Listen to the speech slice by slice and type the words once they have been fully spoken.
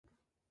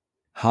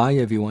Hi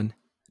everyone.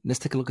 Let's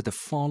take a look at the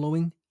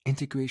following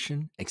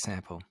integration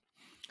example.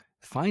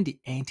 Find the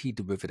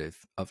antiderivative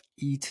of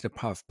e to the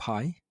power of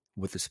pi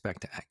with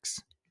respect to x.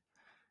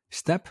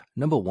 Step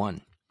number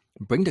 1.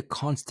 Bring the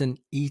constant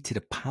e to the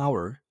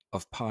power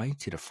of pi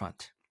to the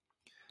front,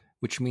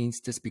 which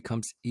means this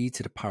becomes e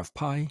to the power of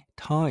pi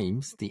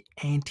times the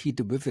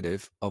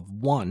antiderivative of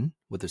 1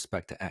 with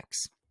respect to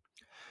x.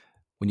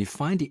 When you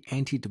find the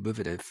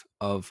antiderivative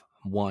of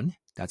 1,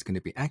 that's going to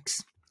be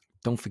x.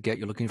 Don't forget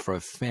you're looking for a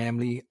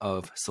family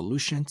of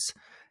solutions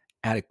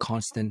at a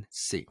constant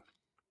c.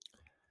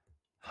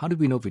 How do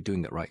we know if we're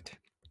doing it right?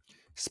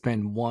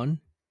 Spend 1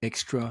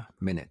 extra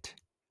minute.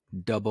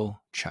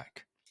 Double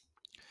check.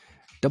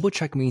 Double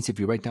check means if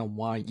you write down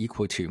y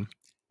equal to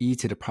e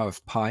to the power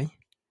of pi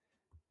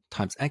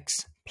times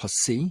x plus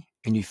c,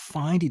 and you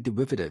find the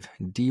derivative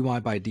dy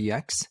by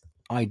dx,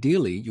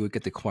 ideally you would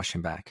get the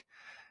question back.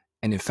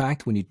 And in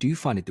fact, when you do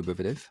find a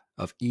derivative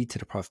of e to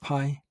the power of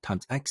pi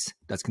times x,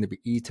 that's going to be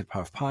e to the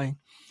power of pi.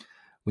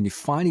 When you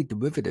find a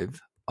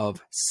derivative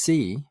of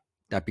c,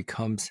 that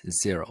becomes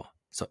 0.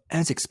 So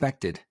as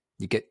expected,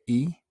 you get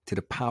e to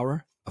the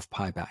power of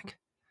pi back.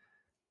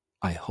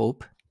 I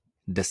hope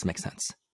this makes sense.